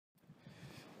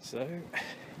So,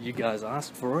 you guys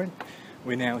asked for it.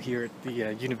 We're now here at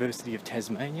the University of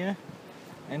Tasmania,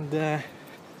 and we're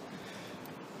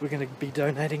going to be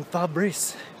donating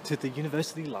Fabris to the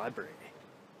University Library.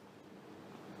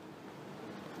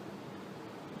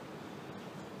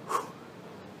 Whew.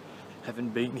 Haven't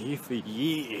been here for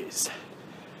years,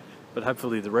 but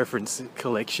hopefully the reference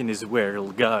collection is where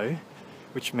it'll go,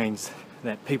 which means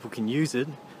that people can use it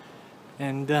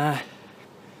and,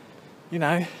 you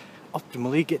know,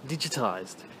 optimally get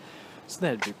digitised. So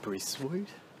that'd be pretty sweet.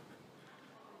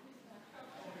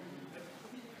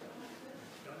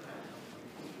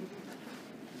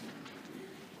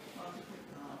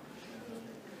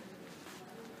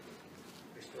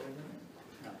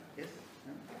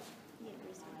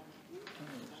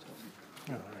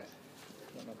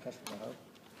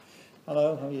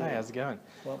 Hello, how are you? Hey, how's it going?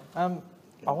 Well,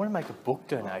 I want to make a book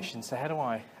donation, so how do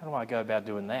I go about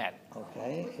doing that?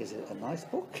 okay, is it a nice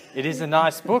book? It is a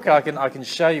nice book. I can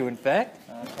show you, in fact.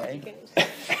 Okay.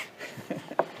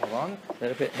 Hold on.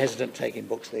 They're a bit hesitant taking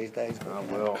books these days. But, Oh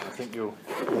well, I think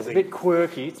it's a bit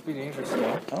quirky. It's a bit interesting.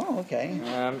 Oh, okay.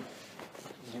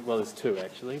 Well, there's two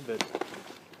actually, but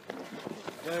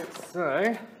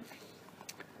so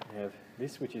we have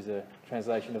this, which is a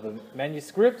translation of a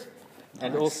manuscript,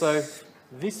 and also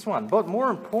this one. But more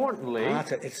importantly,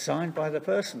 It's signed by the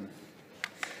person.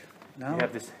 No. you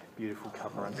have this beautiful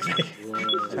cover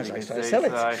underneath. Sounds like See, sell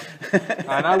it. so,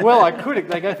 I know. Well, I could.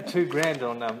 They go for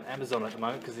 $2,000 on Amazon at the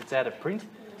moment because it's out of print.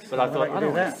 But I thought, I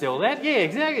don't want to sell that. Yeah,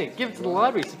 exactly. Give it to the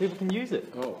library so people can use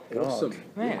it. Oh, awesome.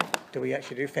 Yeah. Do we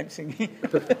actually do fencing?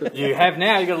 You have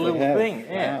now. You got a little We have. thing.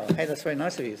 Yeah. Wow. Hey, that's very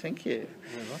nice of you. Thank you.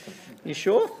 You're welcome. You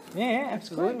sure? Yeah,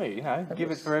 absolutely. You know,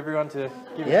 give it for everyone to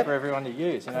Yep. it for everyone to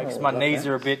use. You know, because Oh, my love knees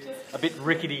that. are a bit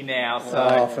rickety now, so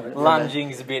Oh, from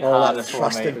lunging's a bit all harder that for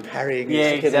thrust me. and parrying. Yeah,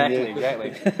 is killing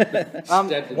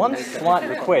exactly. you. One slight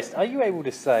request: are you able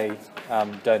to say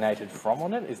 "donated from"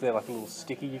 on it? Is there like a little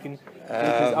sticker you can?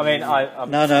 Because, I mean, I'm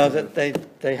No,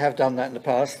 they have done that in the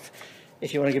past.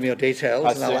 If you want to give me your details,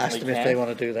 I and I'll ask them certainly if can. they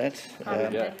want to do that. There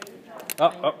we go.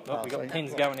 Oh, we got sorry.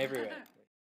 pins going everywhere.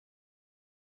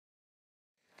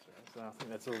 So I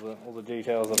think that's all the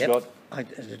details I've Yep. got. I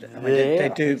mean,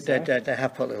 Yeah, they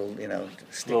have put little,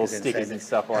 stickers Little in stickers saying and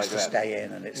stuff it has like to that. stay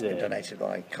in, and it's been Yeah. donated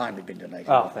by, kindly been donated.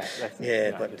 Oh, by. thanks. That's Yeah,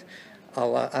 no, but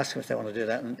I'll ask them if they want to do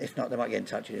that, and if not, they might get in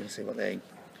touch with you and see what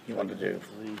you want to do.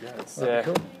 there you go. It's, That'd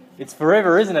be cool. it's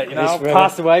forever, isn't it? You know, It is I'll forever.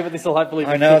 pass away, but this will hopefully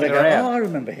be I know, they kicking go, around. oh, I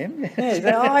remember him. Yeah, you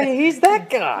go, oh, he's that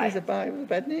guy. He's a guy with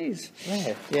bad knees.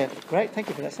 Yeah. Yeah, great, thank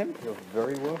you for that, Sam. You're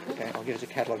very welcome. Okay, I'll give it a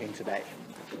cataloguing today.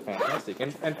 Fantastic.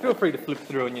 And feel free to flip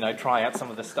through and, try out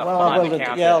some of the stuff Well, behind the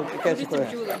counter. I'll We'll get do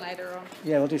some jeweling later on.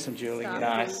 Yeah, we'll do some jeweling. Yeah.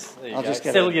 Nice. There you I'll go. just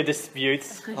get Settle a- your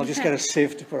disputes. I'll just get a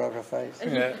sieve to put over her face. Yeah.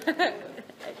 Look Excellent.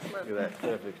 at that.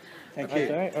 Perfect. Thank you.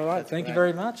 Okay, all right. Thank you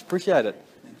very much. Appreciate it.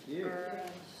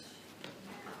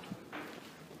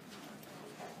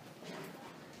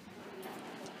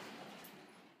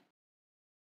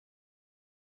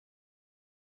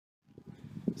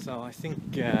 So I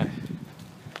think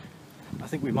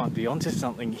we might be onto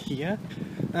something here.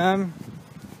 I'm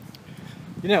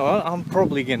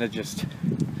probably going to just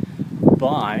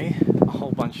buy a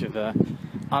whole bunch of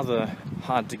other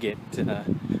hard to get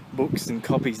books and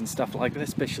copies and stuff like that,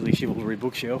 especially Chivalry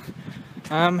Bookshelf.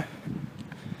 And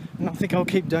I think I'll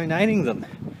keep donating them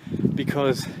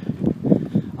because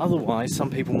otherwise some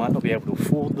people might not be able to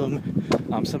afford them.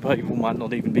 Some people might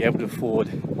not even be able to afford,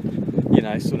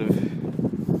 sort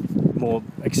of more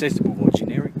accessible, more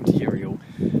generic material.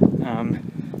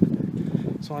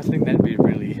 So I think that'd be a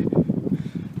really,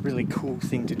 really cool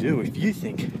thing to do. If you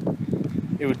think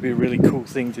it would be a really cool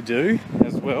thing to do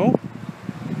as well,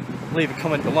 leave a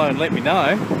comment below and let me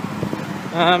know.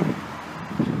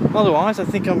 Otherwise, I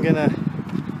think I'm gonna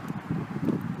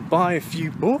buy a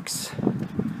few books,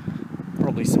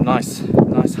 probably some nice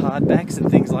hardbacks and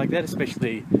things like that,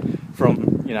 especially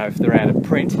from, if they're out of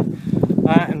print,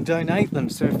 and donate them.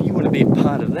 So if you want to be a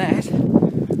part of that,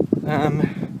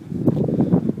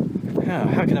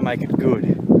 how can I make it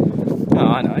good? Oh,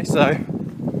 I know. So I'm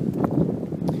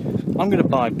going to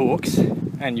buy books,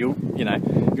 and you'll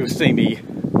see me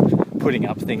putting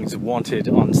up things wanted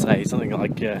on, say, something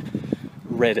like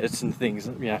Reddit and things,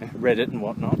 Reddit and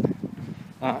whatnot.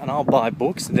 And I'll buy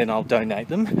books and then I'll donate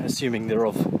them, assuming they're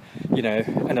of,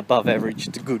 an above average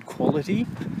to good quality,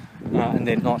 and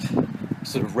they're not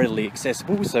sort of readily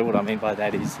accessible. So what I mean by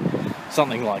that is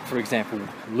something like, for example,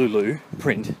 Lulu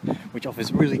print, which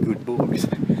offers really good books,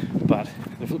 but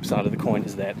the flip side of the coin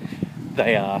is that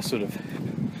they are sort of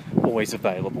always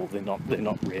available. They're not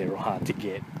rare or hard to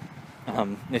get.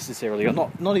 necessarily, or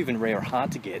not even rare or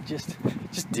hard to get, just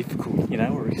difficult, you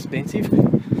know, or expensive.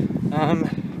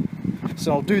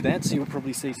 So I'll do that, so you'll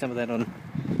probably see some of that on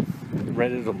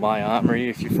Reddit or My Armory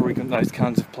if you frequent those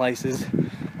kinds of places.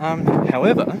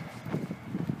 However,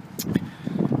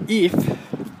 if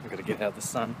I've got to get out of the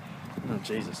sun, oh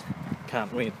Jesus,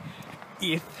 can't win.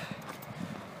 If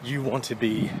you want to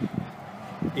be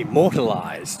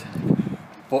immortalised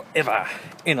forever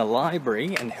in a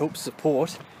library and help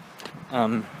support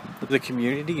the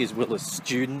community as well as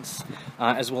students,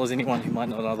 as well as anyone who might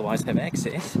not otherwise have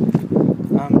access,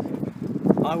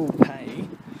 I will pay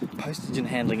postage and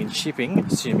handling and shipping,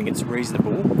 assuming it's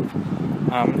reasonable,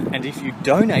 and if you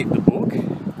donate the book,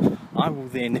 I will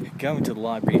then go into the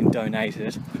library and donate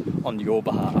it on your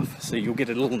behalf. So you'll get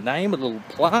a little name, a little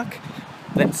plaque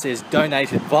that says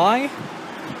donated by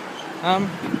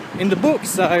in the book.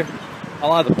 So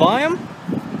I'll either buy them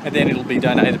and then it'll be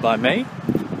donated by me,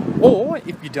 or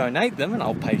if you donate them and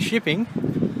I'll pay shipping,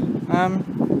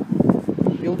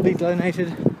 it'll be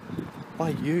donated by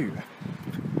you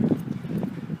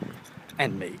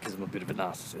and me, because I'm a bit of a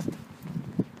narcissist.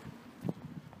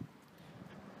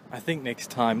 I think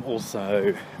next time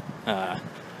also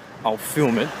I'll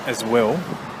film it as well.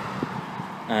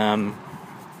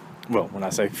 Well, when I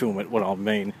say film it, what I'll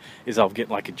mean is I'll get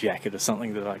like a jacket or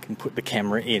something that I can put the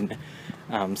camera in,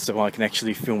 so I can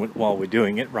actually film it while we're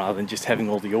doing it rather than just having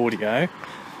all the audio.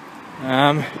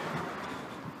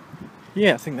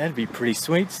 Yeah, I think that'd be pretty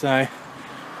sweet. So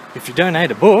if you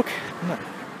donate a book,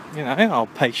 you know, I'll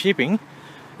pay shipping,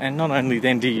 and not only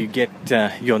then do you get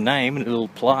your name and a little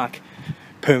plaque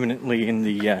permanently in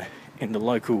the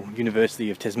local University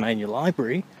of Tasmania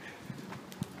library,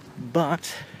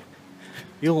 but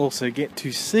you'll also get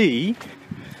to see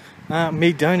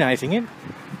me donating it,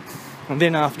 and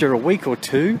then after a week or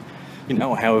two, you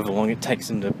know, however long it takes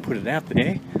them to put it out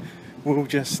there, we'll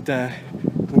just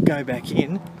we'll go back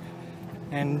in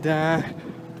and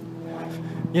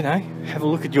you know, have a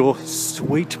look at your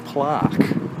sweet plaque.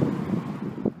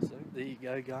 So there you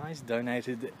go, guys.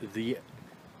 Donated the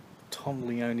Tom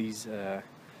Leone's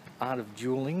Art of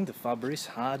Dueling, the Fabris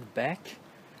hardback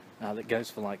that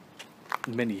goes for like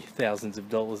many thousands of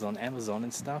dollars on Amazon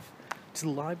and stuff, to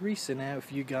the library. So now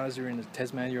if you guys are in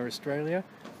Tasmania or Australia,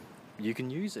 you can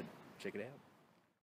use it. Check it out.